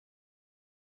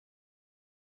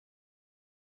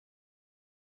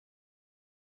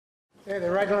Okay,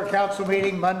 the regular council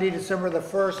meeting, Monday, December the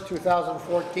 1st,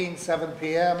 2014, 7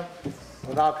 p.m.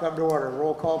 will now come to order.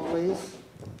 Roll call, please.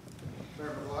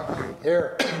 Mayor McLaughlin.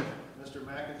 Here. Mr.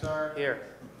 McIntyre. Here.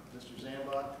 Mr.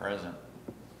 Zambach. Present.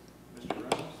 Mr.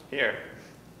 Reynolds. Here.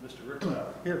 Mr.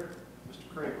 Ricklauer. Here.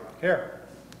 Mr. Crayrock. Here.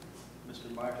 Mr.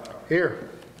 Mike Lowry. Here.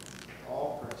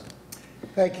 All present.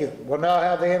 Thank you. We'll now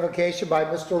have the invocation by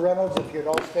Mr. Reynolds. If you'd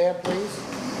all stand, please.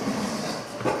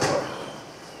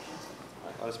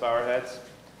 Let us bow our heads.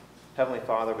 Heavenly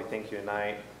Father, we thank you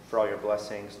tonight for all your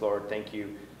blessings. Lord, thank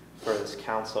you for this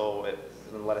council,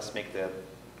 and let us make the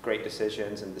great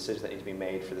decisions and decisions that need to be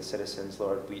made for the citizens.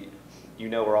 Lord, you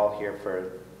know we're all here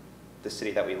for the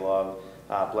city that we love.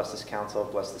 Bless this council,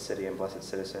 bless the city, and bless its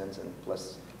citizens, and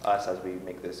bless us as we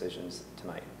make the decisions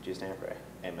tonight. In Jesus' name I pray.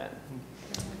 Amen.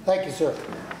 Thank you, sir.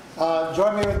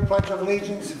 Join me with the Pledge of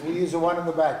Allegiance. If we use the one in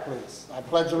the back, please. I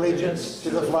pledge allegiance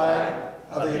to the flag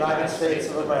of the United States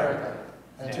of America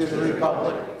and to the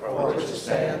republic for which it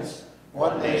stands,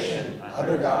 one nation,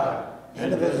 under God,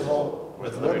 indivisible,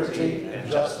 with liberty and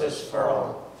justice for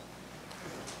all.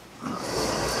 I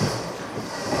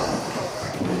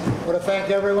want to thank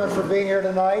everyone for being here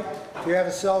tonight. If you have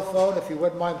a cell phone, if you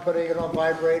wouldn't mind putting it on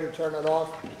vibrate or turn it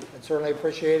off, I'd certainly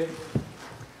appreciate it.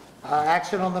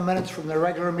 Action on the minutes from the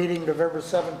regular meeting, November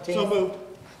 17th. So moved.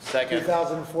 Second.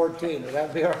 2014. Would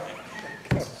that be all right?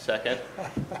 Second.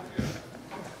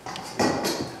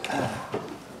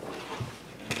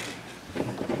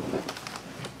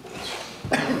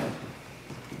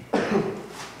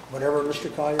 Whatever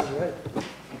Mr. Collier's ready.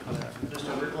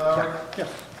 Mr. Ricklauer. Yes.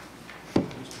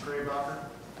 Mr. Craybacher.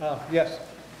 Yes.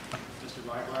 Mr.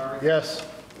 Mike Lowry. Yes.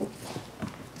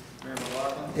 Mayor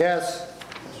McLaughlin. Yes.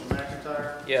 Mr.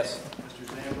 McIntyre. Yes. Mr.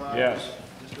 Zambach. Yes.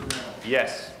 Mr. Reynolds.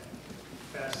 Yes.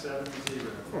 Passed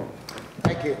 7-0.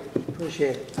 Thank you.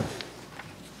 Appreciate it.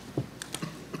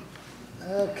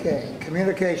 Okay,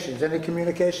 communications. Any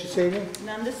communications this evening?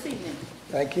 None this evening.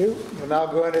 Thank you. We'll now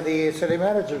go into the city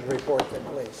manager's report then,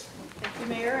 please. Thank you,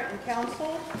 Mayor and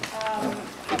Council.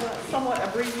 Have a somewhat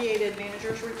abbreviated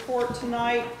manager's report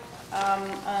tonight.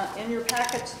 In your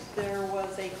packets, there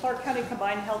was a Clark County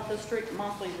Combined Health District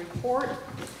monthly report.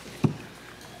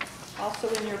 Also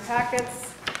in your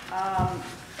packets,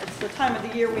 it's the time of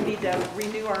the year we need to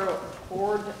renew our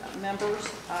board members.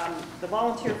 The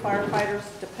Volunteer Firefighters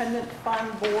Dependent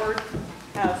Fund Board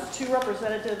has 2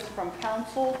 representatives from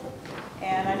council.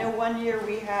 And I know one year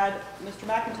we had Mr.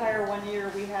 McIntyre, one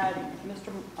year we had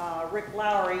Mr. Rick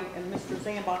Lowry, and Mr.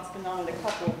 Zambach's been on it a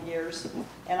couple of years.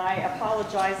 And I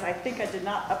apologize, I think I did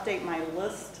not update my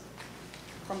list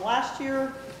from last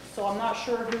year, so I'm not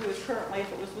sure who is currently,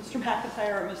 if it was Mr.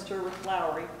 McIntyre or Mr. Rick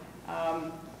Lowry.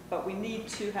 But we need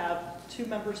to have 2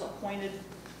 members appointed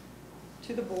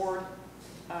to the board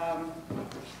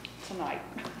tonight.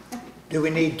 Do we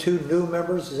need 2 new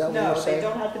members? Is that what you're No, saying? they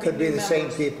don't have to be Could be new the same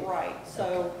members. people. Right,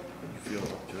 so,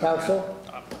 Council?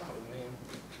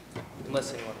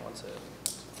 Unless anyone wants it.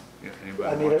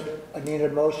 I need a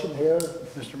motion here.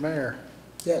 Mr. Mayor,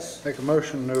 Yes. make a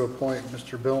motion to appoint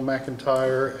Mr. Bill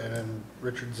McIntyre and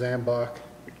Richard Zambach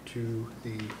to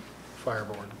the Fire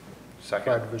Board, Fire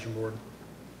Second. Division Board.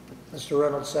 Mr.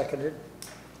 Reynolds seconded.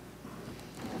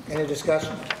 Any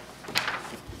discussion?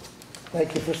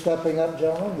 Thank you for stepping up,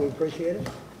 gentlemen. We appreciate it.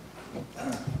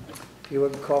 If you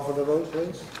would call for the vote,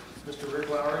 please. Mr. Rick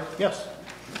Lowry. Yes.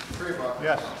 Mr. Craybacher.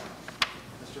 Yes.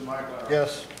 Mr. Mike Lowry.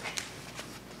 Yes.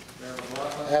 Mayor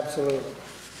McLaughlin. Absolutely.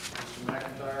 Mr.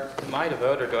 McIntyre. Am I to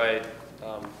vote, or do I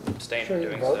abstain Sure, from you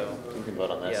doing can so? You can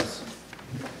vote on this. Yes.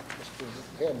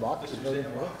 Yeah, Mark is voting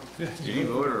for it. Did you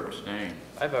vote or abstain?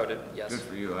 I voted, yes. Good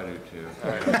for you, I do too. All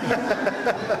right.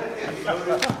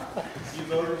 You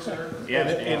voted, sir?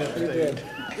 Yes. You did.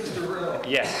 Mr. Reynolds.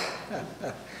 Yes.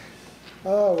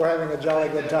 Oh, we're having a jolly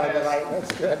good time tonight.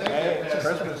 That's good. Passed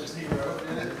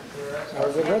 7-0. That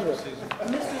was a good one.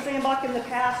 Mr. Zambach, in the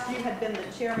past, you had been the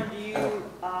chairman. Do you,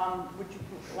 would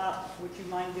you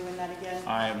mind doing that again?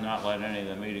 I have not let any of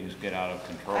the meetings get out of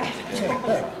control today.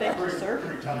 Thank you, sir.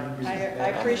 I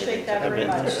appreciate that very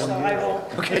much, so I will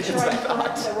make sure I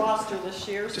correct the roster this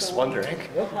year. Just so wondering.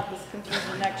 We'll have this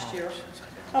confusion next year.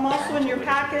 Also in your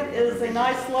packet is a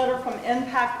nice letter from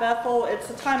Impact Bethel. It's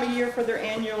the time of year for their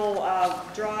annual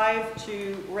drive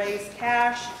to raise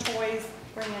cash, toys,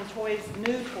 bring in toys,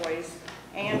 new toys,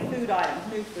 and food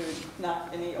items, new food, not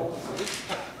any old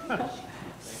food.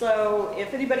 So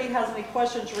if anybody has any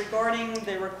questions regarding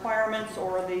the requirements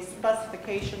or the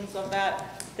specifications of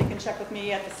that, they can check with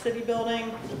me at the city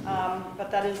building. But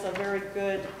that is a very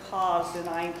good cause, and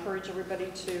I encourage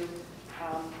everybody to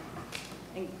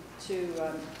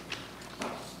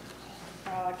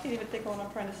I can't even think of what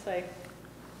I'm trying to say.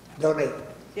 Donate.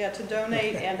 Yeah, to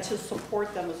donate and to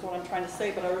support them is what I'm trying to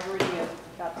say, but I was reading it,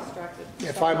 got distracted.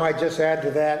 If I might just add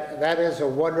to that, that is a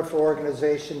wonderful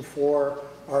organization for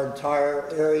our entire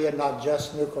area, not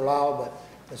just Nuclear, but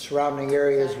the surrounding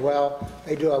area as well.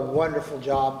 They do a wonderful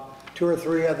job. 2 or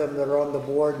 3 of them that are on the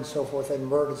board and so forth, and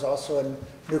Mert is also in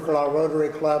Nuclear Rotary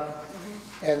Club,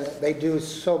 and they do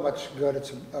so much good.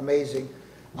 It's amazing.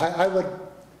 I would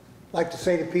like to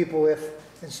say to people, if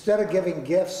instead of giving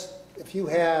gifts, if you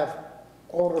have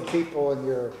older people in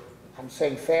your, I'm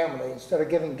saying family, instead of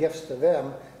giving gifts to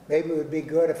them, maybe it would be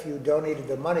good if you donated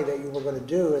the money that you were going to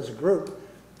do as a group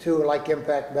to like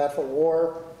Impact Bethel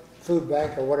or Food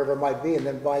Bank or whatever it might be, and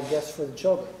then buy gifts for the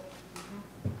children.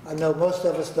 I know most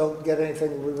of us don't get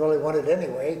anything we really wanted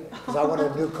anyway, because I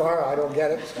wanted a new car, I don't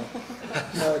get it,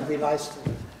 so it'd be nice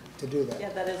to do that. Yeah,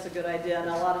 that is a good idea, and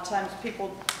a lot of times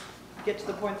people get to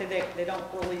the point that they don't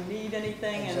really need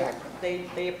anything, and Exactly.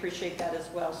 they appreciate that as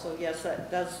well. So yes,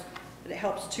 it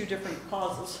helps 2 different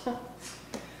causes.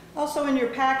 Also in your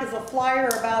pack is a flyer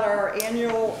about our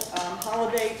annual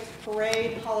holiday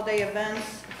parade, holiday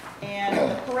events, and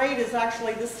the parade is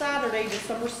actually this Saturday,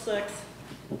 December 6th.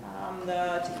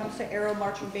 The Tecumseh Aero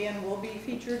Marching Band will be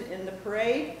featured in the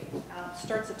parade.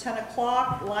 Starts at 10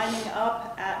 o'clock, lining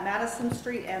up at Madison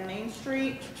Street and Main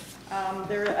Street.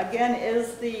 There again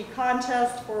is the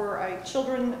contest for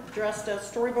children dressed as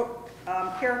storybook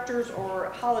characters or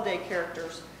holiday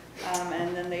characters.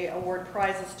 And then they award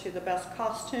prizes to the best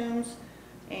costumes.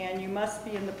 And you must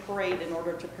be in the parade in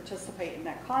order to participate in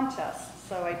that contest.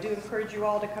 So I do encourage you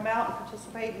all to come out and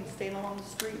participate and stand along the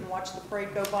street and watch the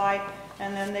parade go by.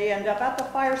 And then they end up at the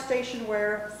fire station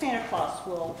where Santa Claus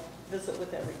will visit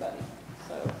with everybody.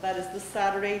 So that is this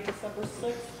Saturday, December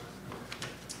 6th,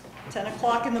 10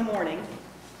 o'clock in the morning.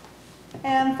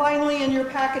 And finally, in your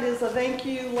packet is a thank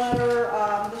you letter.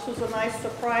 This was a nice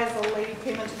surprise. A lady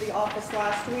came into the office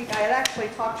last week. I had actually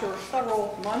talked to her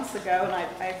several months ago, and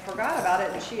I forgot about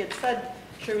it, and she had said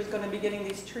she was going to be getting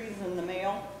these trees in the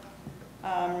mail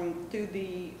through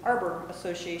the Arbor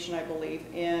Association, I believe.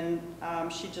 And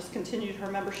she just continued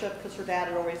her membership because her dad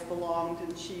had always belonged,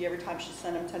 and every time she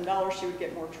sent him $10, she would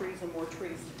get more trees and more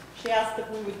trees. She asked if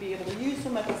we would be able to use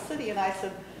them at the city, and I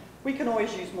said, we can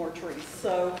always use more trees.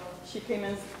 So she came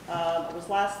in, it was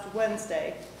last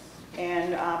Wednesday,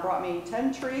 and brought me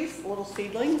 10 trees, little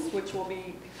seedlings, which will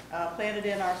be planted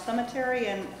in our cemetery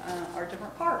and our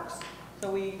different parks. So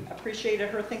we appreciated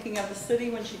her thinking of the city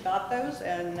when she got those,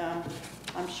 and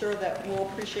I'm sure that we'll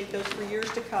appreciate those for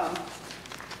years to come.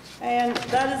 And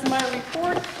that is my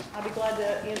report. I'll be glad to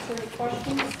answer any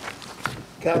questions.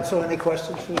 Council, any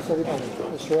questions from the city manager?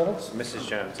 Mr. Reynolds? Mrs.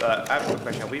 Jones, I have a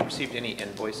question. Have we received any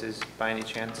invoices by any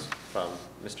chance from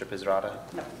Mr. Pizarro?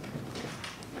 No.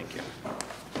 Thank you.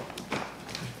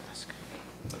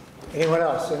 Anyone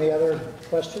else? Any other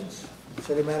questions?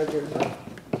 City manager?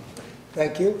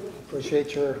 Thank you.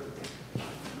 Appreciate your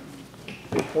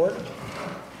report.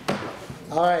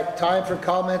 All right, time for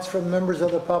comments from members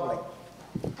of the public.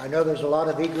 I know there's a lot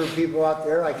of eager people out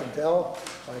there, I can tell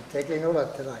by taking a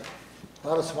look tonight. A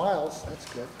lot of smiles, that's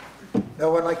good. No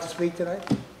one like to speak tonight?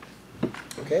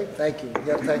 Okay, thank you. We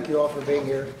got to thank you all for being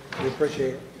here. We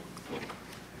appreciate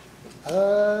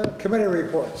it. Committee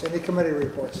reports. Any committee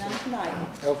reports? None tonight.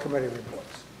 No committee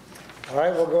reports. All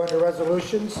right, we'll go into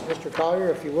resolutions. Mr. Collier,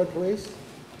 if you would, please.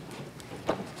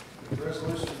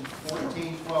 Resolution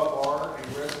 1412R,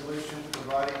 a resolution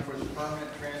providing for the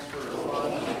permanent transfer of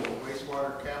funds from the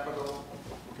wastewater capital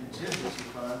contingency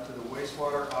fund to the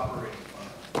wastewater operating fund.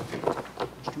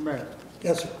 Mr. Mayor,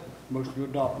 Yes, sir. motion to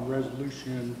adopt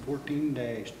resolution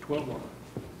 14-12.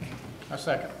 A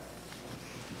second.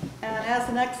 And as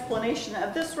an explanation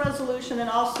of this resolution, and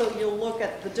also you'll look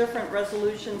at the different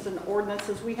resolutions and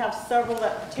ordinances, we have several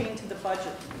that pertain to the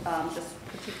budget, this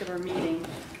particular meeting.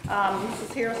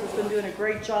 Mrs. Harris has been doing a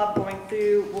great job going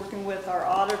through, working with our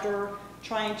auditor,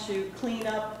 trying to clean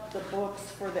up the books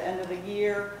for the end of the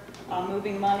year,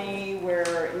 moving money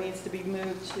where it needs to be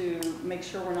moved to make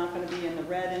sure we're not going to be in the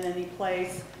red in any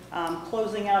place,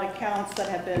 closing out accounts that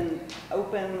have been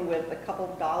open with a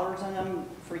couple of dollars in them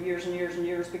for years and years and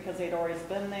years because they'd always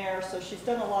been there. So she's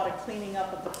done a lot of cleaning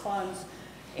up of the funds.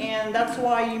 And that's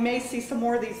why you may see some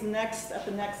more of these at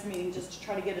the next meeting, just to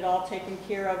try to get it all taken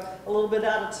care of a little bit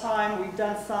at a time. We've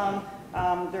done some.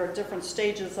 There are different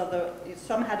stages of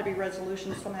some had to be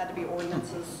resolutions, some had to be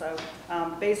ordinances. So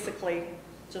basically,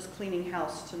 just cleaning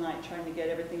house tonight, trying to get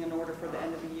everything in order for the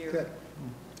end of the year. Good.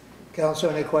 Council,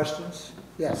 any questions?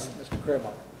 Yes, Mr.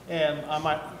 Cremont. And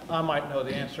I might know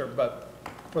the answer, but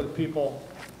for the people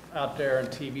out there in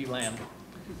TV land,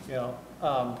 you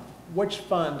know, which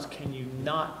funds can you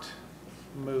not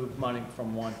move money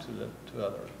from one to the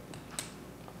other?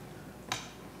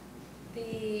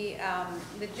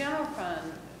 The general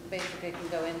fund basically can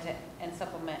go into and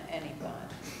supplement any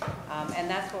fund. And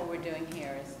that's what we're doing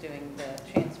here, is doing the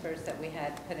transfers that we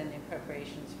had put in the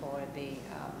appropriations for the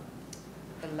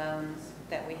loans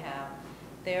that we have.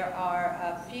 There are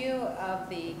a few of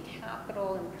the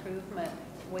capital improvement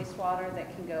wastewater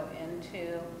that can go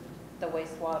into the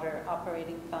wastewater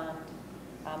operating fund.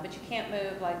 But you can't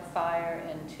move like fire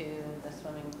into the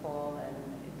swimming pool, and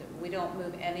we don't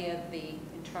move any of the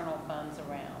internal funds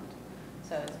around.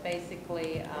 So it's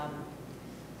basically,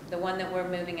 the one that we're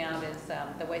moving out is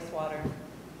the wastewater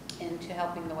into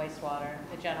helping the wastewater.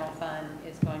 The general fund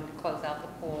is going to close out the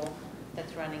pool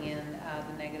that's running in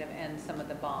the negative and some of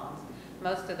the bonds.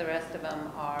 Most of the rest of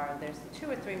them are, there's 2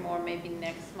 or 3 more maybe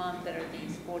next month that are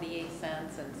these 48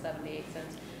 cents and 78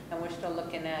 cents. And we're still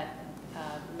looking at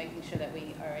making sure that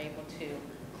we are able to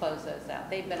close those out.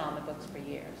 They've been on the books for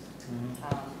years.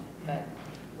 But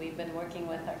we've been working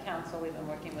with our council, we've been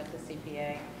working with the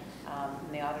CPA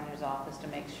and the auditor's office to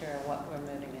make sure what we're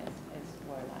moving is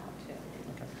we're allowed to.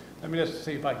 Okay. Let me just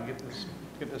see if I can get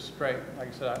this straight. Like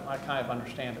I said, I kind of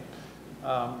understand it.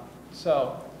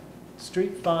 So,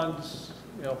 street funds,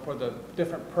 you know, for the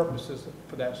different purposes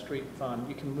for that street fund,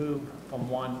 you can move from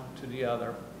one to the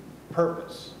other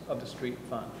purpose of the street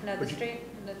fund. No, the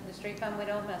street fund we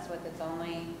don't mess with. It's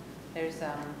only, there's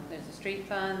a street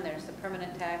fund, there's the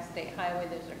permanent tax, state highway.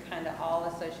 Those are kind of all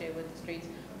associated with the streets.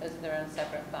 Those are their own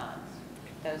separate funds.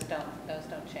 Those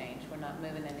don't change. We're not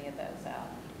moving any of those out.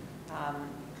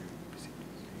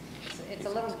 It's a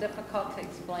little difficult to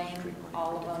explain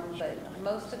all of them, but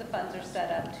most of the funds are set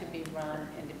up to be run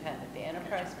independent. The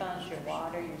enterprise funds, your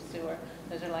water, your sewer,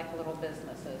 those are like little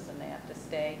businesses, and they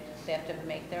have to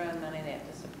make their own money, they have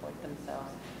to support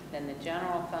themselves. Then the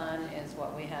general fund is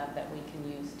what we have that we can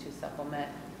use to supplement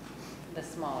the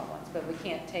smaller ones, but we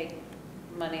can't take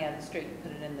money out of the street and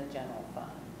put it in the general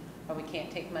fund. Or we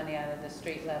can't take money out of the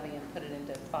street levy and put it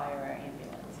into fire or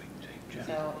ambulance.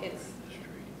 So it's,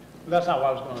 That's not what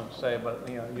I was going to say, but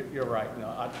you know, you're right. You know,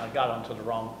 I got onto the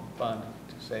wrong fund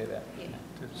to say that. yeah.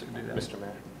 To do that. Mr.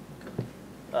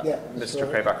 Mayor. Yeah, Mr.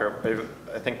 Kraybacher,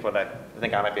 I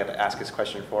think I might be able to ask this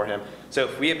question for him. So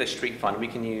if we have the street fund, we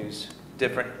can use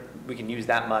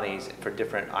that monies for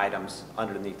different items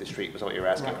underneath the street, was what you were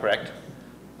asking, correct?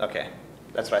 Okay,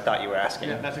 that's what I thought you were asking.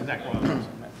 Yeah, that's exactly what I was saying.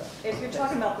 If you're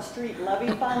talking about the street levy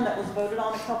fund that was voted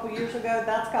on a couple years ago,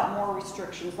 that's got more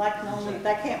restrictions.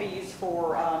 That can't be used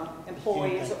for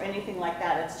employees or anything like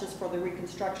that. It's just for the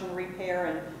reconstruction, repair,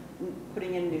 and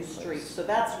putting in new streets. So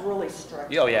that's really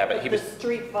strict. Oh, yeah, but he was. The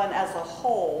street fund as a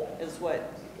whole is what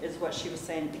she was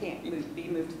saying can't be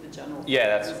moved to the general fund.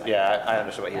 Yeah, I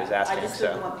understood what he was asking. I just so.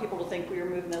 didn't want people to think we were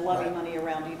moving the levy money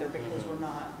around either, because we're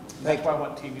not. That's why I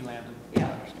want TV land to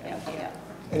Yeah, understand. yeah.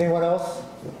 Anyone else?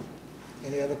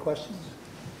 Any other questions?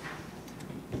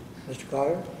 Mr.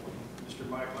 Collier? Mr.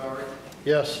 Mike Lowry,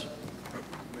 Yes.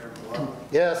 Mayor McLaughlin,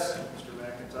 Yes. Mr.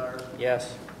 McIntyre,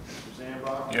 Yes. Mr.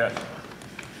 Zambach, Yes.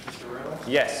 Mr. Reynolds,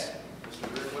 Yes.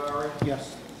 Mr. Rick Lowry,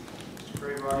 Yes. Mr.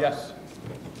 Craybar. Yes.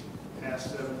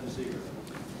 Passed 7-0.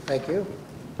 Thank you.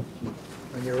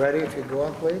 When you're ready, if you go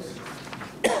on, please.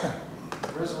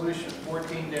 Resolution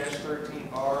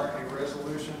 14-13R, a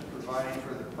resolution providing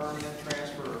for the permanent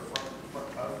transfer of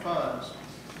funds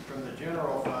from the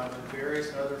general fund to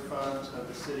various other funds of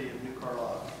the city of New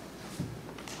Carlisle.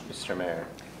 Mr. Mayor,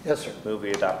 Yes, sir. move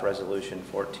we adopt resolution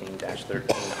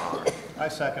 14-13R. I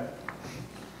second.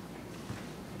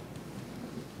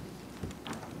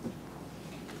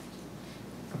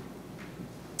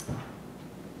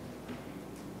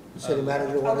 City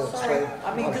manager, want to Oh, sorry. explain?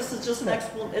 I mean, this is just an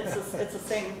it's the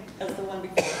same as the one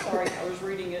before. Sorry, I was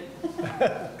reading it.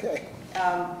 Okay.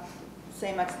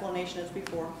 Same explanation as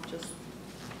before, just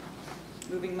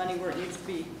moving money where it needs to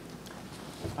be.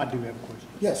 I do have a question.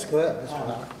 Yes, go ahead, Mr.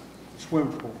 Howard.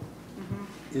 Swimming pool,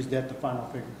 is that the final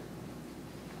figure?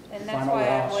 And that's Final why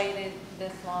I loss. waited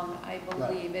this long. I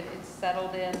believe it's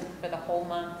settled in for the whole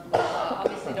month. We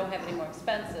obviously don't have any more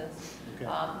expenses. Okay.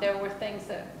 There were things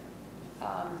that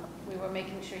we were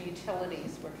making sure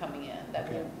utilities were coming in that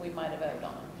Okay. we might have owed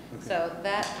on. Okay. So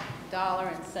that dollar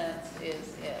and cents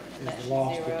is it. And that Is should the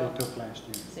loss that zero they took last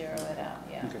year? it out,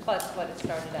 yeah. Okay. Plus what it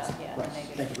started out, yeah, Right.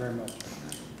 negative. Thank you very much.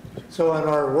 So in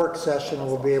our work session,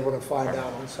 we'll be able to find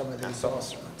out on some of these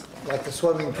also, like the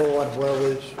swimming pool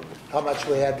and how much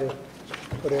we had to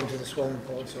put into the swimming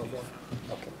pool and so forth.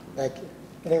 Okay, thank you.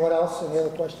 Anyone else? Any other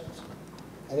questions?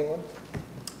 Anyone?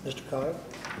 Mr. Collier?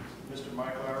 Mr.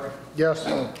 Mike Lowry, Yes.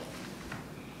 Mayor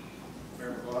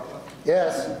McLaughlin,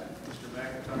 Yes. Mr.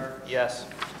 McIntyre, Yes.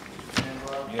 Mr.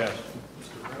 Zambach, Yes. Mr.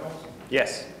 Reynolds,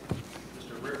 Yes.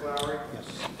 Mr. Rick Lowry, Yes.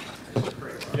 Mr.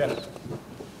 Craig Roberts. Yes.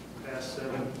 Passed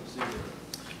 7-0.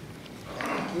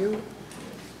 Thank you.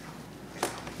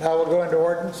 Now we'll go into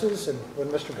ordinances, and when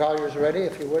Mr. Collier's ready,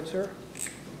 if you would, sir.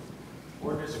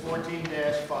 Ordinance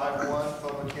 14-51,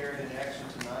 public hearing and action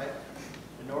tonight.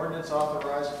 An ordinance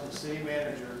authorizing the city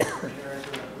manager to enter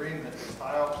into an agreement with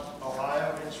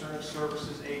Ohio Insurance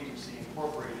Services Agency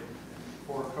Incorporated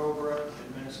for COBRA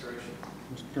administration.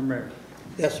 Mr. Mayor,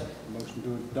 Yes, sir. motion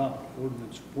to adopt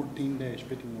ordinance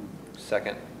 14-51.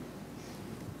 Second.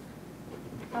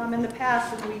 In the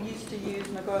past, we used to use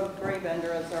Nagoya Gray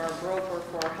Vendor as our broker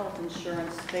for our health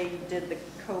insurance. They did the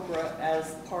COBRA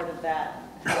as part of that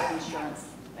health insurance.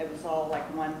 It was all like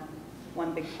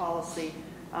one big policy.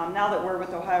 Now that we're with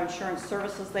Ohio Insurance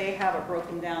Services, they have it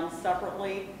broken down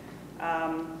separately.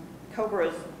 COBRA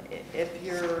is, if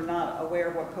you're not aware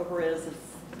of what COBRA is, it's,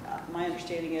 my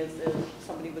understanding is if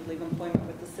somebody would leave employment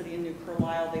with the city of New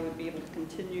Carlisle, they would be able to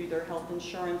continue their health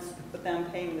insurance, but then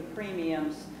paying the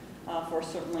premiums for a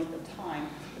certain length of time.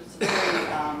 It's very,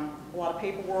 a lot of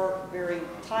paperwork, very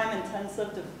time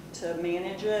intensive to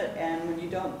manage it, and when you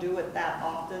don't do it that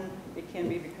often, it can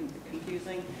be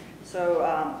confusing. So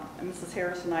Mrs.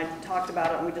 Harris and I talked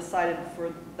about it, and we decided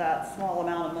for that small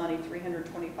amount of money,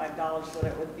 $325, that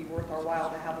it would be worth our while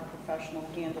to have a professional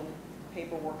handle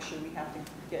paperwork should we have to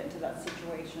get into that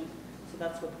situation. So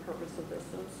that's what the purpose of this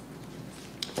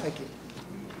is. Thank you.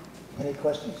 Any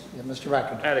questions? Yeah, Mr.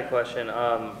 McIntyre. I had a question.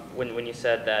 When you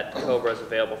said that COBRA is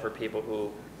available for people who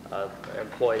are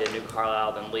employed in New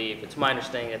Carlisle then leave, it's my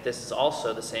understanding that this is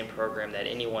also the same program that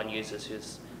anyone uses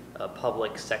who's a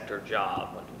public sector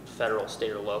job, federal,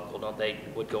 state, or local. Don't they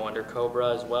would go under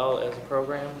COBRA as well as a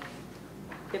program?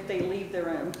 If they leave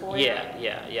their employer?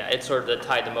 Yeah. It's sort of to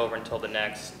tide them over until the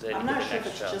next. I'm not sure if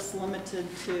it's just limited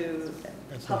to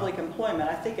public employment.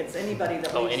 I think it's anybody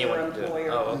that leaves anyone their can do it.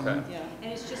 employer. Oh, okay. Yeah.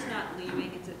 And it's just not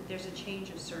leaving, there's a change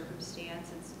of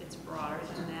circumstance, it's broader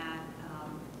than that.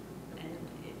 And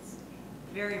it's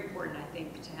very important, I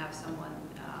think, to have someone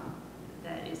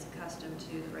that is accustomed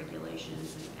to the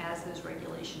regulations, and as those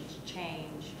regulations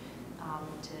change,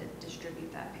 to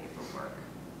distribute that paperwork.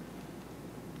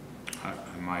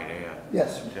 I might add.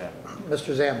 Yes, that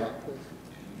Mr. Zambach, please.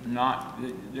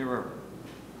 there are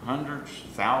hundreds,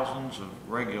 thousands of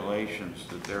regulations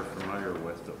that they're familiar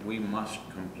with that we must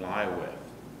comply with.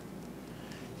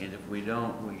 And if we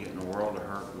don't, we get in a world of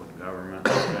hurt with government,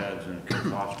 feds, and it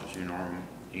can cost us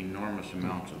enormous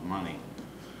amounts of money.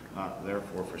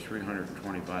 Therefore, for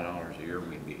 $325 a year,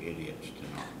 we'd be idiots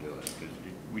to not do it, because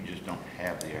we just don't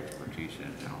have the expertise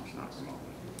in-house, not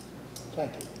remotely.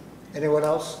 Thank you. Anyone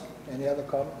else? Any other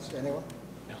comments? Anyone?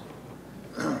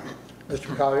 No.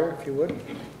 Mr. Collier, if you would.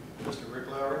 Mr. Rick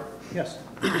Lowry, Yes.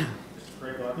 Mr.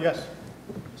 Craig Roberts. Yes.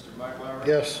 Mr. Mike Lowry.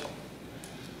 Yes.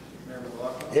 Mayor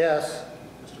McLaughlin. Yes.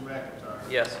 Mr.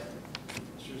 McIntyre. Yes.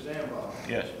 Mr. Zambaugh.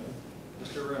 Yes.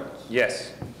 Mr. Reynolds.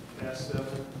 Yes. Passed 7-0.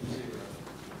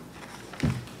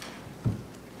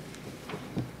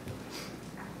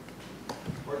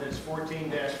 Ordinance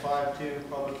 14-52,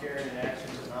 public hearing and action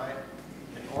tonight.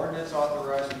 An ordinance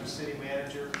authorizing the city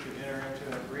manager to enter into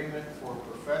an agreement for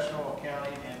professional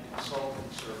accounting and consulting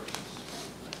services.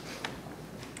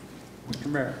 Mr.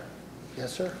 Mayor,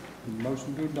 Yes, sir.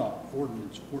 motion to adopt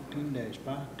ordinance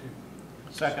 14-52.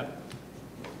 Second.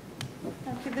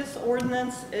 Okay, this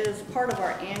ordinance is part of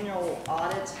our annual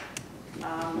audit,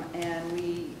 and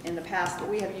in the past,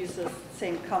 we have used the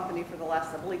same company for the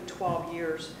last, I believe, 12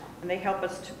 years, and they help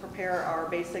us to prepare our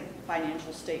basic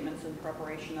financial statements in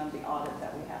preparation of the audit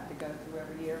that we have to go through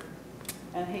every year.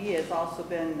 And he has also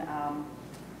been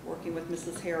working with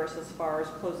Mrs. Harris as far as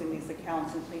closing these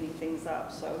accounts and cleaning things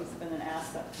up, so he's been an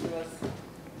asset to us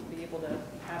to be able to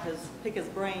pick his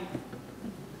brain.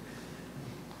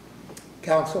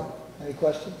 Council, any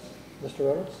questions? Mr.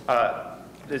 Reynolds?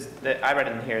 I read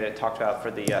in here that it talked about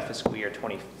for the fiscal year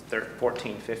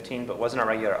 2014-15, but wasn't a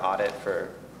regular audit for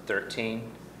 13,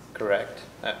 correct?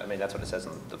 I mean, that's what it says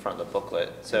on the front of the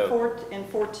booklet. So In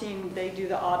 14, they do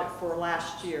the audit for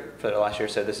last year. for the last year,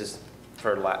 so this is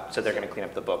for so they're going to clean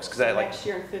up the books. Next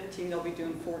year in 15, they'll be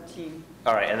doing 14.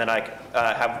 All right, and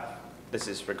then this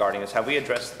is regarding this. Have we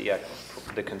addressed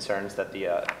the concerns that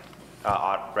the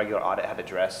regular audit had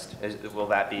addressed? Will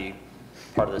that be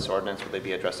part of this ordinance? Will they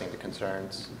be addressing the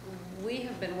concerns? We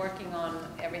have been working on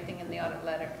everything in the audit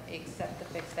letter except the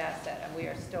fixed asset, and we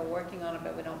are still working on it,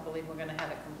 but we don't believe we're going to have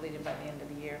it completed by the end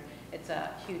of the year. It's a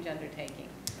huge undertaking.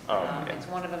 Oh, okay. It's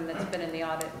one of them that's been in the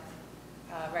audit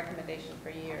recommendation for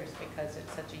years because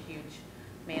it's such a huge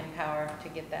manpower to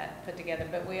get that put together,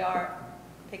 but we are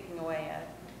picking away at it.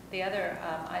 The other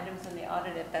items in the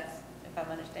audit, if if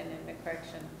I'm understanding the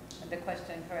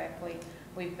question correctly,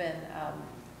 we've been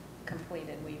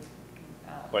completed. We've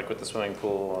Like with the swimming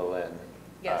pool and?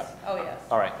 yes. Oh yes.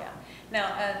 All right. Yeah. Now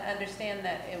understand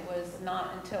that it was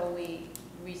not until we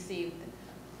received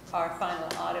our final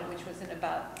audit, which was in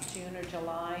about June or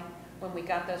July, when we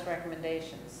got those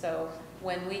recommendations. So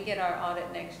when we get our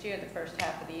audit next year, the first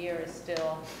half of the year is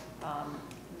still,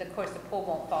 of course, the pool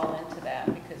won't fall into that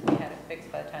because we had it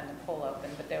fixed by the time the pool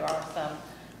opened, but there are some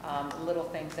little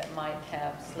things that might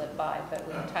have slipped by, but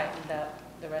we tightened up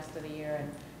the rest of the year,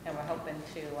 and we're hoping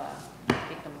to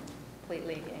be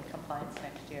completely in compliance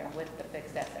next year with the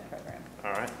fixed asset program.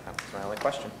 All right, that's my only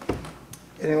question.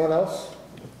 Anyone else?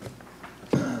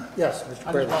 Yes, Mr. I just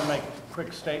President. want to make a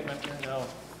quick statement, you know,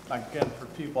 again, for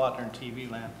people out there in TV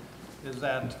land, is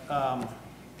that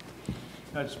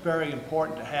it's very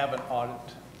important to have an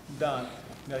audit done.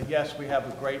 You know, yes, we have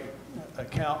a great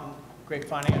accountant, great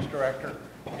finance director,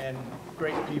 and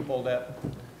great people that,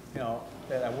 you know,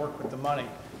 that work with the money,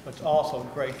 but it's also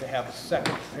great to have a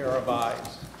second pair of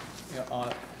eyes, you know, on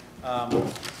it.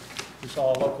 We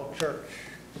saw a local church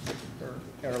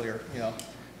earlier, you know,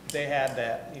 they had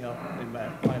that, you know, they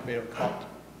might be able to caught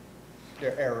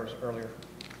their errors earlier.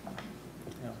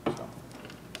 You know, so.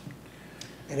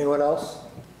 Anyone else?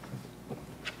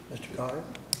 Mr. Carter?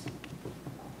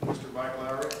 Mr. Mike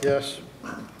Lowry, Yes.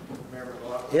 Mayor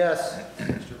McLaughlin. Yes.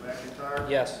 Mr. McIntyre.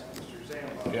 Yes. Mr.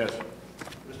 Zambon. Yes.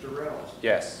 Mr. Reynolds.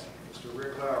 Yes. Mr.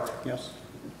 Rick Lowry. Yes.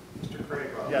 Mr.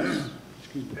 Craybaugh. Yes.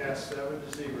 Passed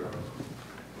 7-0.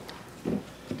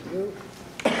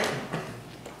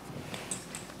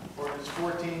 Ordinance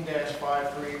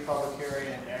 14-53, public hearing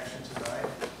and action tonight.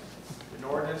 An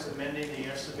ordinance amending the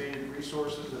estimated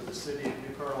resources of the city of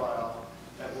New Carlisle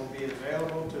that will be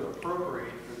available to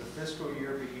appropriate for the fiscal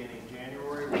year beginning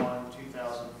January 1,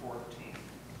 2014.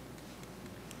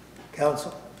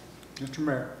 Council? Mr.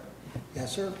 Mayor,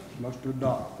 Yes, sir. motion to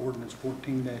adopt ordinance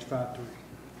 14-53.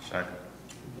 Second.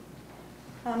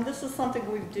 This is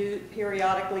something we do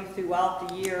periodically throughout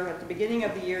the year. At the beginning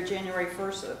of the year, January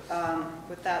 1st,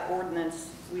 with that ordinance,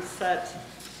 we set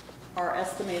our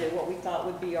estimated, what we thought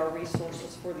would be our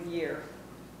resources for the year.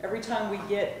 Every time we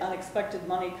get unexpected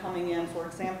money coming in, for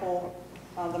example,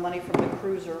 the money from the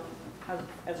cruiser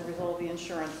as a result of the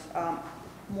insurance,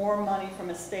 more money from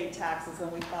estate taxes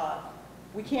than we thought.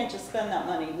 We can't just spend that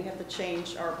money. We have to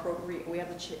change our we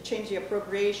have to change the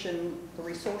appropriation, the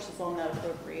resources on that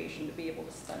appropriation to be able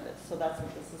to spend it. So that's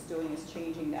what this is doing, is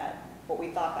changing that, what we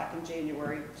thought back in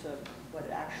January to what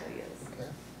it actually is.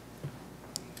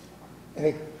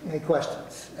 Okay. Any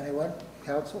questions? Anyone?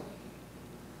 Council?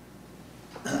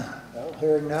 No,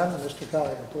 hearing none. Mr.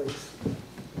 Collier, please.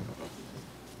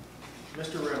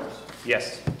 Mr. Reynolds.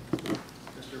 Yes.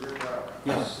 Mr. Rick Lowry.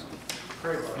 Yes. Mr.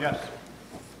 Craybaugh. Yes.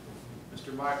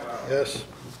 Mr. Mike Lowry. Yes.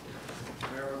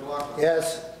 Mayor McLaughlin.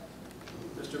 Yes.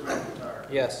 Mr. McIntyre.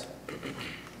 Yes.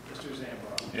 Mr.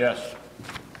 Zambon. Yes.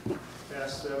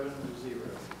 Passed 7-0.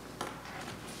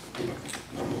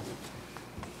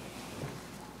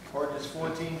 Ordinance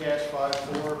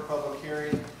 14-54, public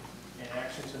hearing and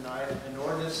action tonight. An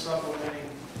ordinance supplementing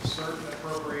certain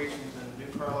appropriations in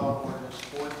New Carlisle Ordinance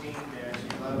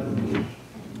 14-11.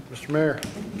 Mr. Mayor,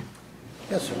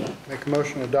 Yes, sir. make a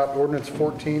motion to adopt ordinance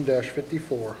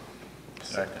 14-54.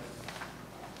 Second.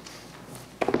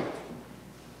 Is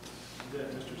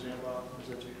that Mr. Zambon? Is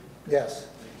that you? Yes.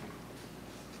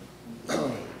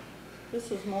 Thank you.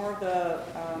 This is more of the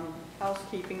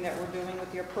housekeeping that we're doing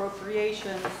with the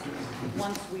appropriations.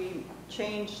 Once we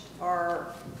changed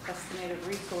our estimated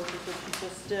resources, which you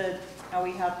just did, now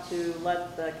we have to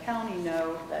let the county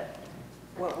know that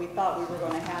what we thought we were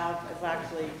going to have is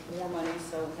actually more money,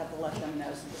 so we have to let them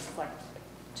know. So this is like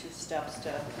 2 steps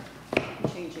to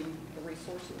changing the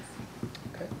resources.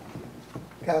 Okay.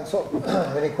 Council,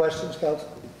 any questions, Council?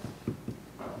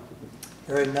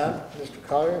 Hearing none. Mr.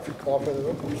 Collier, if you call for the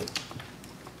roll, please.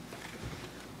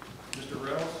 Mr.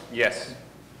 Reynolds. Yes.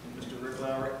 Mr. Rick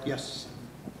Lowry. Yes.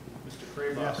 Mr.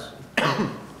 Craybaugh. Yes.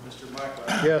 Mr. Mike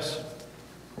Lowry. Yes.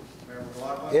 Mayor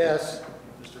McLaughlin. Yes.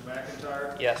 Mr.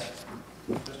 McIntyre. Yes.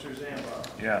 Mr. Zambon.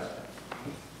 Yes.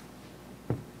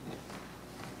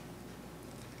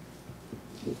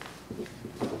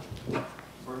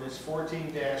 Ordinance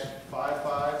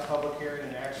 14-55, public hearing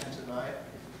and action tonight.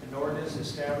 An ordinance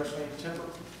establishing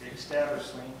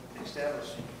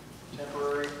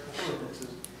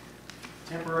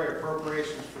temporary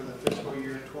appropriations for the fiscal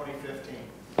year 2015.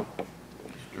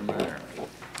 Mr. Mayor,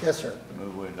 Yes, sir.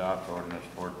 move we adopt ordinance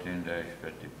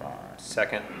 14-55.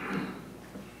 Second.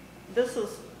 This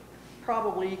is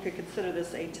probably, you could consider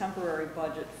this a temporary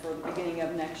budget for the beginning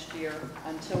of next year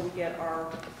until we get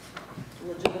our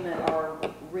legitimate, our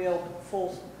real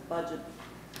full budget,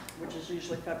 which is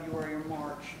usually February or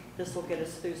March. This will get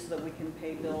us through so that we can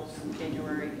pay bills in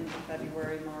January into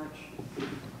February, March.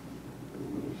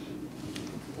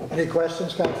 Any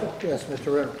questions, Council? Yes,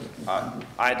 Mr. Reynolds.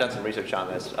 I had done some research on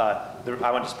this. I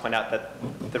want to just point out that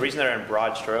the reason they're in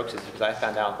broad strokes is because I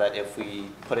found out that if we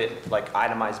put it like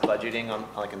itemized budgeting on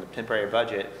like in the temporary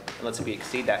budget, and let's say we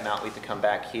exceed that amount, we have to come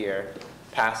back here,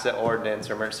 pass the ordinance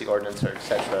or emergency ordinance or et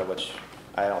cetera, which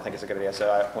I don't think is a good idea.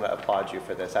 So I want to applaud you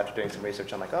for this. After doing some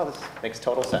research, I'm like, oh, this makes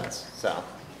total sense. So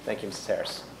thank you, Mrs.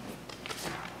 Harris.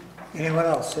 Anyone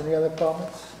else? Any other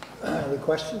comments? Any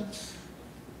questions?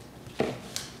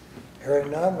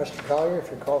 Hearing none, Mr. Collier, if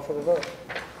you call for the vote.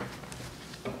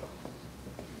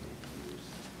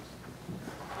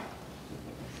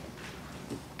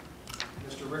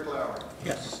 Mr. Rick Lauer.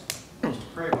 Yes. Mr.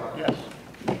 Crayvock. Yes.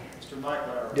 Mr. Mike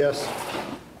Lauer. Yes.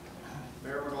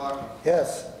 Mayor McLaughlin.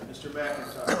 Yes. Mr.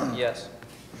 McIntyre. Yes.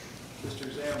 Mr.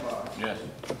 Zambach. Yes.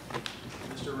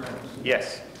 Mr. Reynolds.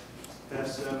 Yes.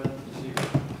 Pass 7-0.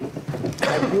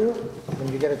 Thank you.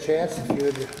 When you get a chance, if you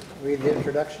would read the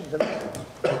introduction tonight.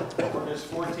 Ordinance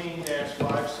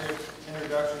 14-56,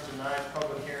 introduction tonight,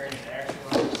 public hearing and action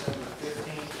on December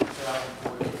 15,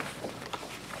 2014.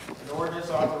 An ordinance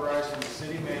authorizing the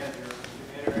city manager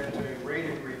to enter into a rate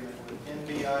agreement with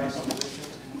NBI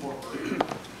Solutions Incorporated.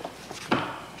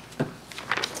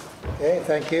 Okay,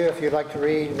 thank you. If you'd like to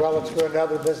read, well, let's go into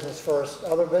other business first.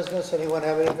 Other business, anyone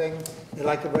have anything you'd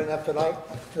like to bring up tonight?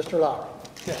 Mr. Locke.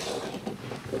 Yes.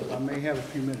 I may have a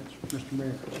few minutes, Mr.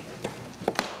 Mayor.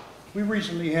 We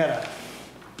recently had a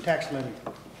tax levy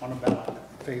on a ballot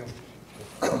that failed.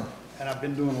 And I've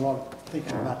been doing a lot of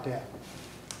thinking about that.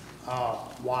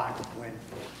 Why, when,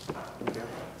 whatever.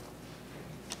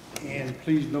 And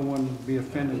please, no one be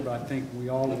offended, but I think we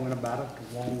all went about it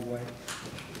the wrong way.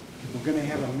 We're gonna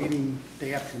have a meeting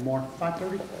day after tomorrow,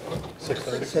 5:30?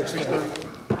 6:30.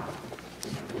 6:30.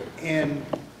 And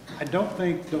I don't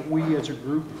think that we as a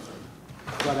group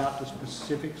got out the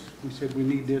specifics. We said we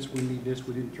need this, we need this.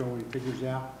 We didn't throw any figures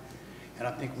out. And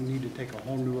I think we need to take a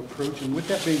whole new approach. And with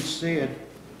that being said,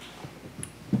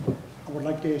 I would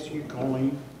like to ask you,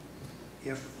 Colleen,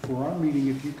 if for our meeting,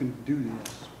 if you can do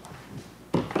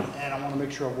this. And I want to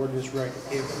make sure I word this right.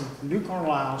 If New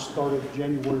Carlisle started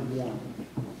January 1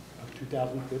 of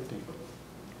 2015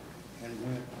 and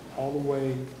went all the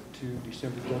way to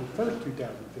December 31st,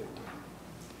 2015,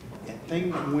 and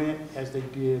things went as they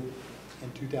did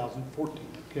in 2014,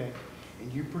 okay?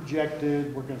 And you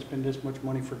projected, we're gonna spend this much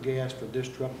money for gas, for this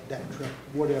truck, that truck,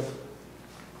 whatever,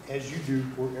 as you do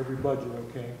for every budget,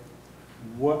 okay?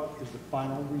 What is the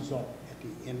final result at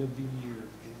the end of the year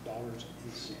in dollars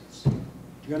and cents?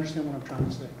 Do you understand what I'm trying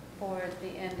to say? For the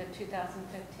end of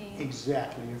 2015?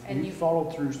 Exactly. If And we you- follow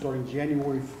through starting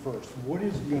January 1st, what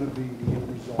is gonna be the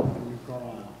end result for New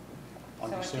Carlisle on So I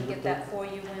can December get 3rd? that for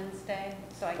you Wednesday,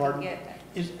 so I can Pardon? get,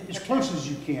 As close as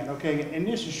you can, okay? And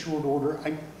this is short order.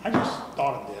 I just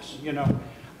thought of this, you know.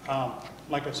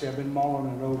 Like I said, I've been mulling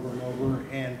it over and over,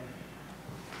 and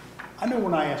I know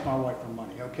when I ask my wife for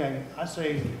money, okay? I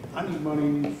say, I need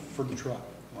money for the truck.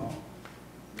 Well,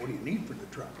 what do you need for the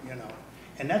truck, you know?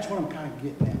 And that's what I'm kind of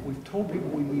getting at. We've told people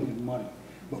we needed money,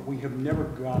 but we have never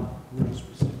got real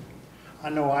specific. I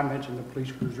know I mentioned the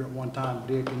police cruiser at one time,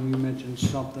 Dick, and you mentioned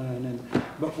something,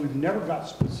 but we've never got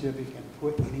specific and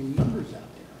put any numbers out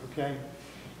there, okay?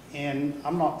 And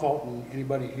I'm not faulting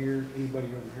anybody here, anybody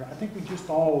over here. I think we just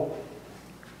all,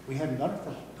 we haven't done it for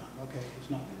a long time, okay? It's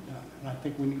not been done. And I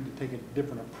think we need to take a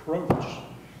different approach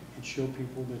and show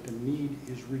people that the need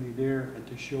is really there and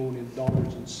to show it in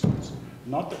dollars and cents.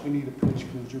 Not that we need a police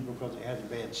cruiser because it has a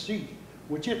bad seat,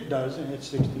 which it does, and it's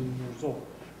 16 years old.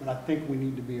 But I think we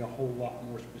need to be a whole lot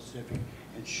more specific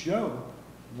and show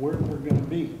where we're going to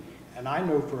be. And I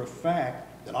know for a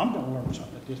fact that I'm going to learn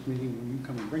something at this meeting when you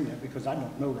come and bring that, because I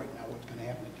don't know right now what's going to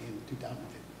happen at the end of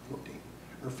 2014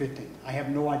 or 15. I have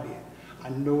no idea. I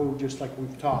know, just like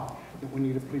we've talked, that we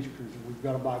need a police cruiser. We've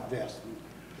got to buy vests, and,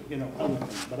 you know, other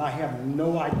things. But I have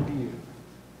no idea.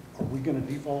 Are we going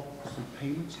to default some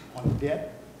payments on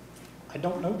debt? I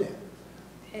don't know that.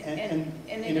 And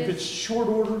if it's short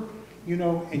order, you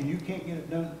know, and you can't get it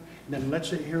done, then let's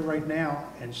sit here right now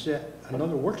and set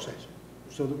another work session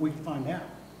so that we can find out,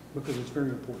 because it's very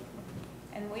important.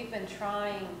 and we've been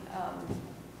trying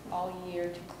all year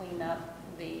to clean up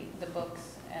the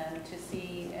books and to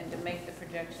see and to make the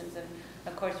projections. And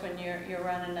of course, when you're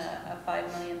running a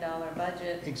 $5 million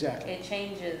budget, Exactly. it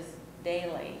changes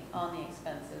daily on the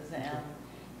expenses.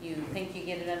 you think you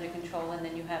get it under control, and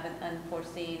then you have an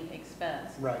unforeseen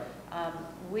expense. Right.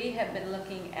 We have been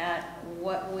looking at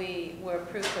what we were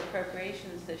approved for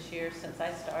appropriations this year since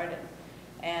I started,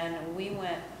 and we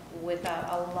went without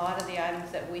a lot of the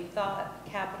items that we thought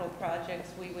capital projects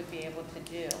we would be able to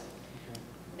do.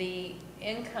 The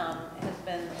income has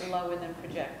been lower than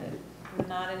projected.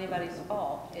 Not anybody's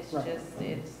fault. It's Right. just,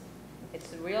 it's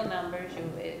the real numbers.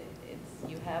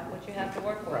 You have what you have to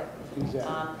work with. Right,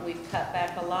 exactly. We've cut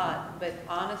back a lot, but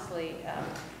honestly,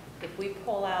 if we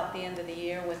pull out the end of the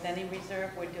year with any reserve,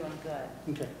 we're doing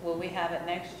good. Okay. Will we have it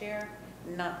next year?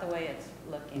 Not the way it's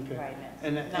looking Okay. right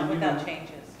And- now. and Not you without know-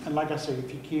 changes. And like I say,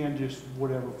 if you can, just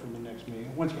whatever for the next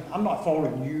meeting. Once again, I'm not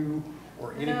faulting you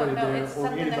or anybody No, there it's or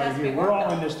something that has anybody to be here. We're all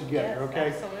worked in on. this together, Yes, okay?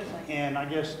 absolutely. And I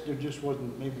guess there just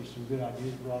wasn't maybe some good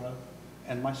ideas brought up,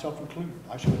 and myself included.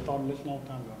 I should have thought of this a long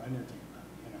time ago. I didn't think about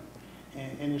it, you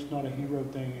know. And it's not a hero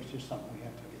thing, it's just something we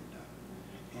have to get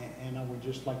done. And I would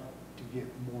just like to get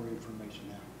more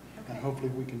information out. And Okay. hopefully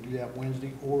we can do that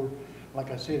Wednesday, or like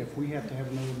I said, if we have to have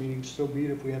another meeting, so be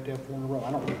it. If we have to have 4 in a row,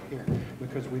 I don't really care,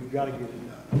 because we've got to get it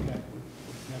done, okay? We've got to do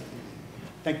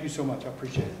it. Thank you so much, I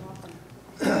appreciate it.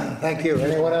 Thank you.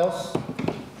 Anyone else?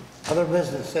 Other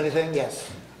business, anything?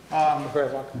 Yes.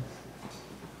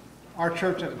 Our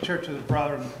church at the Church of the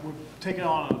Brethren, we've taken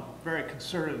on a very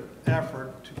concerted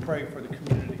effort to pray for the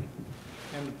community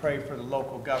and to pray for the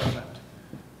local government.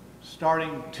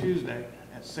 Starting Tuesday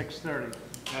at 6:30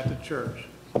 at the church,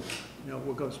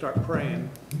 we're going to start praying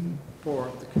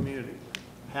for the community,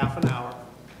 half an hour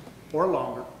or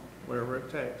longer, whatever it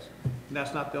takes. And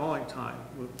that's not the only time.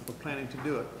 We're planning to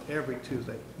do it every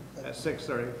Tuesday at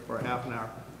 6:30 for a half an hour.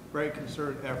 Very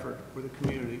concerted effort for the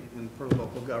community and for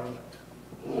local government.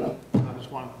 I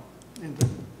just want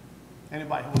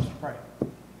anybody who wants to pray.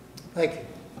 Thank you.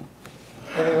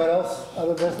 Anyone else?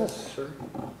 Other business? Sir?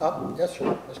 Yes,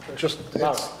 sir. Mr. Just,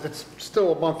 Lauer. it's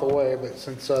still a month away, but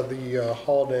since the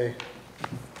holiday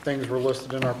things were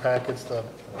listed in our packets, the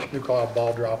New Carlisle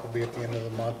ball drop will be at the end of the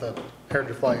month, the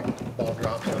Heritage Flight ball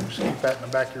drop, so just keep that in the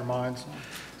back of your minds.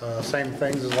 Same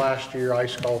things as last year,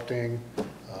 ice sculpting,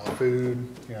 food,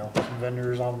 some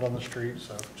vendors on the street,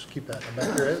 so just keep that in the back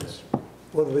of your heads.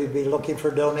 Would we be looking for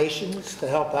donations to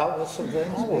help out with some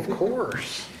things? Oh, of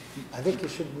course. I think you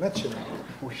should mention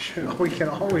that. We can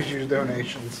always use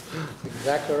donations.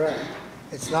 Exactly right.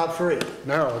 It's not free,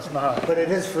 No, it's not. but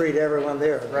it is free to everyone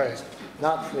there. Right. It's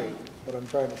not free, what I'm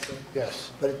trying to say.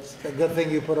 Yes. But it's a good thing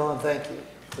you put on. Thank you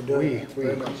for doing it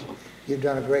very much. You've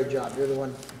done a great job. You're the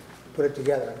one who put it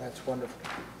together, and that's wonderful.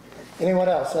 Anyone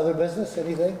else? Other business?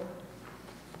 Anything?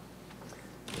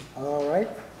 All right.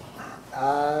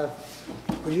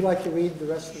 Would you like to read the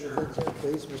rest of the things there,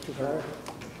 please, Mr. Farrar?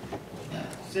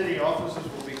 City offices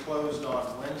will be closed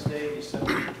on Wednesday,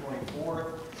 December the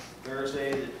 24th,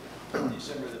 Thursday,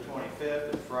 December the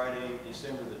 25th, and Friday,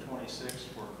 December the 26th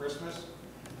for Christmas.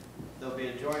 There'll be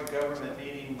a joint government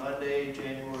meeting Monday,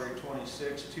 January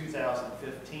 26,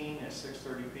 2015 at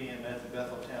 6:30 p.m. at the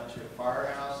Bethel Township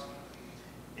Firehouse.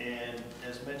 And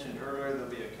as mentioned earlier, there'll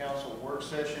be a council work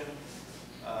session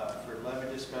for levy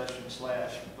discussion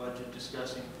 / budget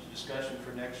discussion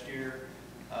for next year.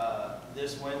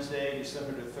 This Wednesday,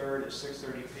 December the 3rd at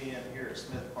 6:30 p.m. here at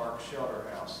Smith Park Shelter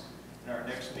House. And our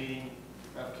next meeting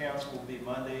of council will be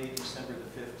Monday, December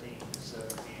the 15th at 7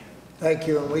 p.m. Thank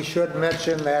you, and we should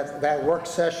mention that work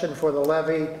session for the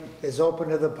levy is open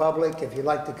to the public. If you'd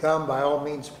like to come, by all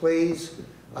means, please.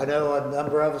 I know a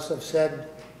number of us have said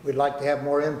we'd like to have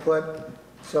more input,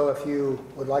 so if you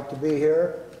would like to be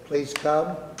here, please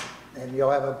come, and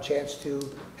you'll have a chance to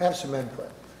have some input.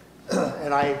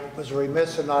 And I was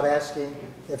remiss in not asking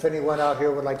if anyone out here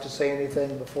would like to say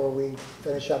anything before we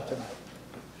finish up tonight.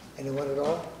 Anyone at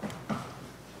all?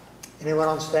 Anyone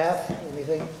on staff?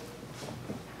 Anything?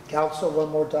 Council, one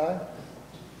more time?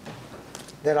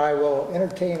 Then I will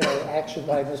entertain an action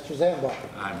by Mr. Zambach.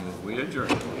 I move we adjourn.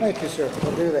 Thank you, sir.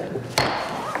 We'll do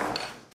that.